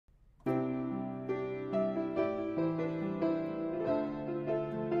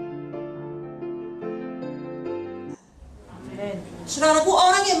Saudaraku,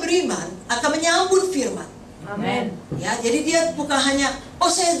 orang yang beriman akan menyambut firman. Amin. Ya, jadi dia bukan hanya,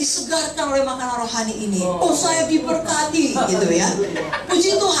 oh saya disegarkan oleh makanan rohani ini, oh saya diberkati, gitu ya.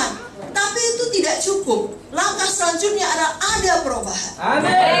 Puji Tuhan. Tapi itu tidak cukup. Langkah selanjutnya ada perubahan.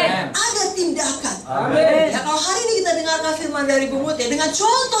 Amin. Ada tindakan. Amin. Ya, kalau hari ini kita dengarkan firman dari Bu Mutia dengan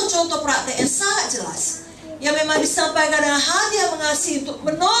contoh-contoh praktek yang sangat jelas, yang memang disampaikan dengan hati yang mengasihi untuk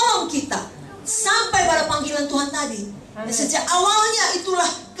menolong kita sampai pada panggilan Tuhan tadi. Dan sejak awalnya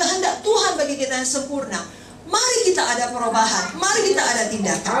itulah kehendak Tuhan bagi kita yang sempurna. Mari kita ada perubahan, mari kita ada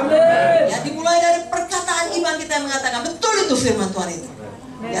tindakan. Amin. Ya, dimulai dari perkataan iman kita yang mengatakan betul itu firman Tuhan itu.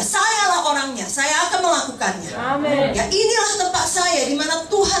 Ya, sayalah orangnya, saya akan melakukannya. Amin. Ya, inilah tempat saya di mana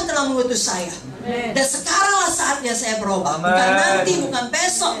Tuhan telah mengutus saya. Amin. Dan sekaranglah saatnya saya berubah. Bukan nanti, bukan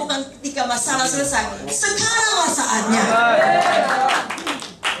besok, bukan ketika masalah selesai. Sekaranglah saatnya.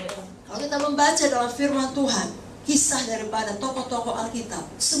 Kalau kita membaca dalam firman Tuhan, kisah daripada tokoh-tokoh Alkitab,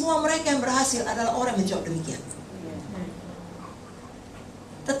 semua mereka yang berhasil adalah orang yang menjawab demikian.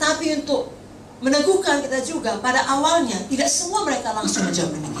 Tetapi untuk meneguhkan kita juga, pada awalnya tidak semua mereka langsung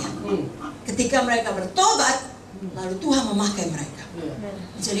menjawab demikian. Ketika mereka bertobat, lalu Tuhan memakai mereka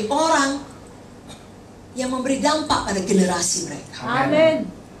menjadi orang yang memberi dampak pada generasi mereka. Amin.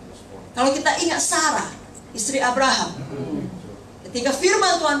 Kalau kita ingat Sarah, istri Abraham, ketika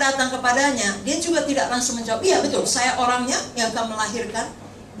firman Tuhan datang kepadanya, dia juga tidak langsung menjawab, iya betul, saya orangnya yang akan melahirkan.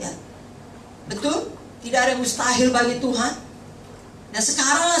 Ya, betul, tidak ada yang mustahil bagi Tuhan. Nah,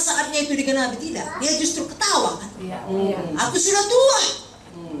 sekaranglah saatnya itu digenapi. Tidak, dia justru ketawa kan. Aku sudah tua.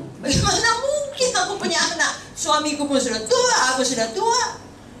 Bagaimana mungkin aku punya anak? Suamiku pun sudah tua, aku sudah tua.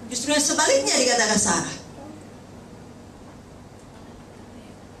 Justru yang sebaliknya dikatakan Sarah.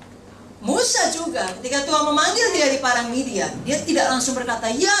 Musa juga, ketika Tuhan memanggil dia di padang Midian, dia tidak langsung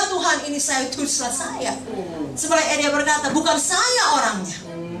berkata, ya Tuhan, ini saya, utuslah saya. Sebaliknya dia berkata, bukan saya orangnya,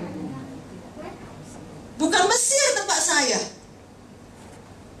 bukan Mesir tempat saya.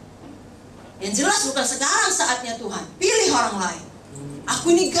 Yang jelas bukan sekarang saatnya Tuhan, pilih orang lain. Aku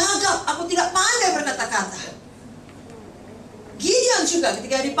ini gagap, aku tidak pandai berkata-kata. Gideon juga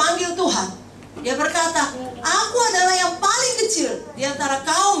ketika dipanggil Tuhan, dia berkata, aku adalah yang paling kecil di antara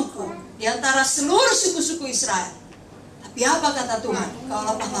kaumku, di antara seluruh suku-suku Israel. Tapi apa kata Tuhan?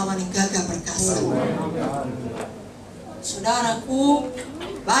 Kaulah pahlawan yang gagah perkasa. Saudaraku,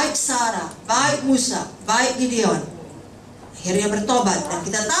 baik Sarah, baik Musa, baik Gideon, akhirnya bertobat. Dan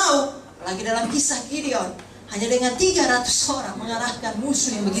kita tahu, lagi dalam kisah Gideon, hanya dengan 300 orang mengalahkan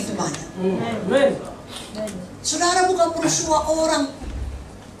musuh yang begitu banyak. Saudara bukan perlu semua orang.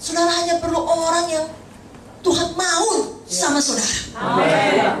 Saudara hanya perlu orang yang Tuhan mau sama saudara.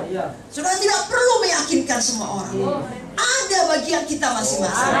 Saudara tidak perlu meyakinkan semua orang. Ada bagian kita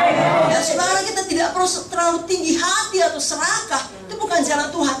masing-masing. Dan saudara, kita tidak perlu terlalu tinggi hati atau serakah. Itu bukan jalan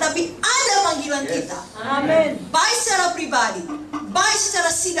Tuhan, tapi ada panggilan kita. Baik secara pribadi, baik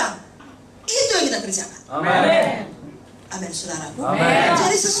secara sidang. Itu yang kita kerjakan. Amin. Amin, saudaraku. Amin.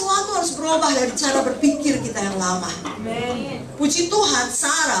 Jadi sesuatu harus berubah dari cara berpikir kita yang lama. Amin. Puji Tuhan,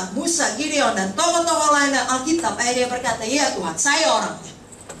 Sarah, Musa, Gideon, dan tokoh-tokoh lain dalam Alkitab, akhirnya berkata, ya Tuhan, saya orangnya.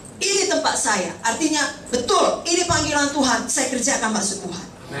 Ini tempat saya. Artinya, betul, ini panggilan Tuhan, saya kerjakan maksud Tuhan.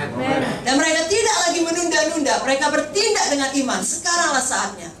 Amin. Dan mereka tidak lagi menunda-nunda, mereka bertindak dengan iman. Sekaranglah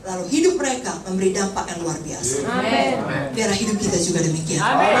saatnya. Lalu hidup mereka memberi dampak yang luar biasa. Amin. Biar hidup kita juga demikian.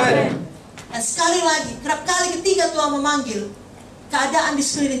 Amin. Dan sekali lagi, kerap kali ketika Tuhan memanggil, keadaan di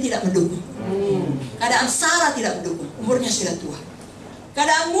sekeliling tidak mendukung. Keadaan Sarah tidak mendukung, umurnya sudah tua.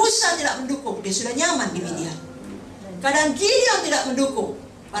 Keadaan Musa tidak mendukung, dia sudah nyaman di Midian. Keadaan Gideon tidak mendukung.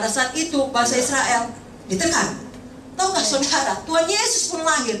 Pada saat itu bangsa Israel ditekan. Tahukah saudara, Tuhan Yesus pun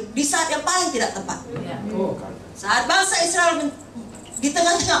lahir di saat yang paling tidak tepat. Saat bangsa Israel di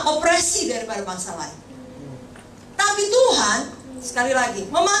tengah-tengah opresi daripada bangsa lain. Tapi Tuhan, sekali lagi,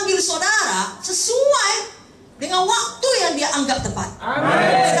 memanggil saudara sesuai dengan waktu yang dia anggap tepat.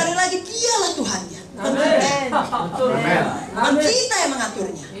 Amin. Sekali lagi, dialah Tuhannya, bukan kita. Bukan kita yang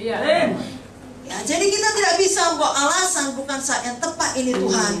mengaturnya. Ya, jadi kita tidak bisa membuat alasan bukan saat yang tepat ini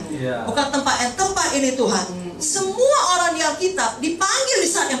Tuhan, bukan tempat yang tepat ini Tuhan. Semua orang di Alkitab dipanggil di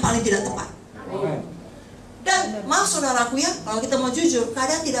saat yang paling tidak tepat. Dan maaf saudaraku ya, kalau kita mau jujur,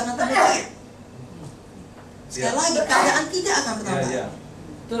 keadaan tidak akan tambah baik. Sekali lagi, keadaan tidak akan bertambah.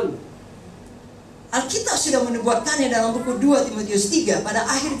 Alkitab sudah menubuatkannya dalam buku 2 Timotius 3. Pada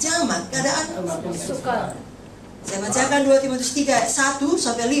akhir zaman, keadaan Suka. Saya bacakan 2 Timotius 3 ayat 1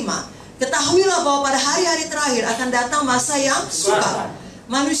 sampai 5. Ketahuilah bahwa pada hari-hari terakhir akan datang masa yang sukar.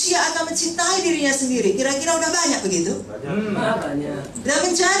 Manusia akan mencintai dirinya sendiri. Kira-kira udah banyak begitu? Dan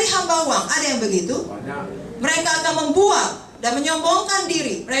menjadi hamba uang. Ada yang begitu? Mereka akan membuat dan menyombongkan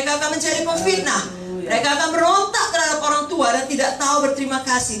diri. Mereka akan menjadi pemfitnah. Mereka akan berontak terhadap orang tua dan tidak tahu berterima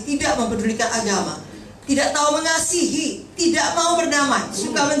kasih, tidak mempedulikan agama, tidak tahu mengasihi, tidak mau berdamai,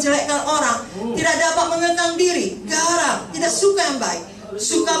 suka menjelekkan orang, tidak dapat mengekang diri, garang, tidak suka yang baik,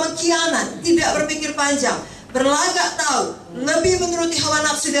 suka mengkhianat, tidak berpikir panjang, berlagak tahu, lebih menuruti hawa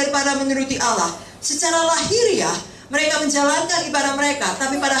nafsu daripada menuruti Allah. Secara lahiriah mereka menjalankan ibadah mereka,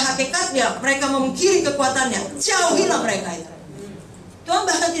 tapi pada hakikatnya mereka memungkiri kekuatannya. Jauhilah mereka itu. Tuhan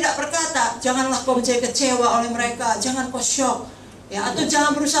bahkan tidak berkata, janganlah kau menjadi kecewa oleh mereka, jangan kau syok, ya, atau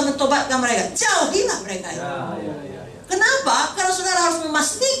jangan berusaha mentobatkan mereka. Jauhilah mereka itu. Kenapa? Karena saudara harus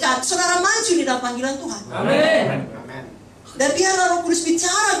memastikan saudara maju di dalam panggilan Tuhan. Amin. Dan biarlah Roh Kudus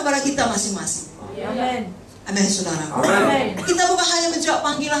bicara kepada kita masing-masing. Amin. Amin, saudara. Amin. Kita bukan hanya menjawab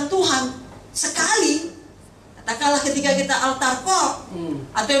panggilan Tuhan sekali. Katakanlah ketika kita altar call,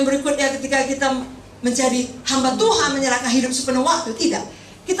 atau yang berikutnya ketika kita menjadi hamba Tuhan, menyerahkan hidup sepenuh waktu. Tidak.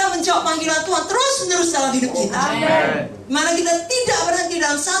 Kita menjawab panggilan Tuhan terus-menerus dalam hidup kita. Amin. Mana kita tidak berhenti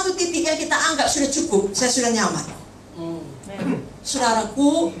dalam satu titik yang kita anggap sudah cukup, saya sudah nyaman.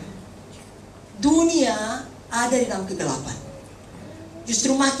 Saudaraku, dunia ada di dalam kegelapan.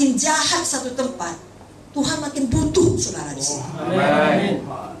 Justru makin jahat satu tempat, Tuhan makin butuh saudara di sini. Amin.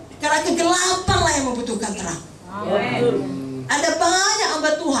 Karena kegelapanlah yang membutuhkan terang. Amin. Ada banyak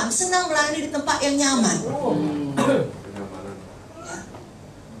hamba Tuhan senang melayani di tempat yang nyaman. Ya.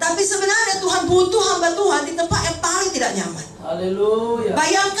 Tapi sebenarnya Tuhan butuh hamba Tuhan di tempat yang paling tidak nyaman. Haleluya.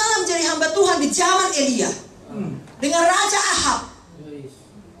 Bayangkanlah menjadi hamba Tuhan di zaman Elia, dengan Raja Ahab,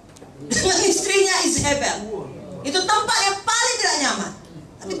 dengan istrinya Izebel. Itu tempat yang paling tidak nyaman.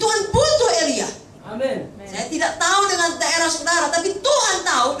 Tapi Tuhan butuh Elia. Amin. Saya tidak tahu dengan daerah saudara, tapi Tuhan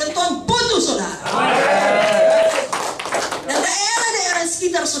tahu dan Tuhan butuh saudara. Dan daerah-daerah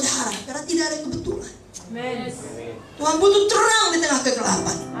sekitar saudara, karena tidak ada kebetulan. Amin. Tuhan butuh terang di tengah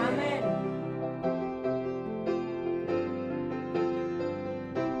kegelapan. Amin.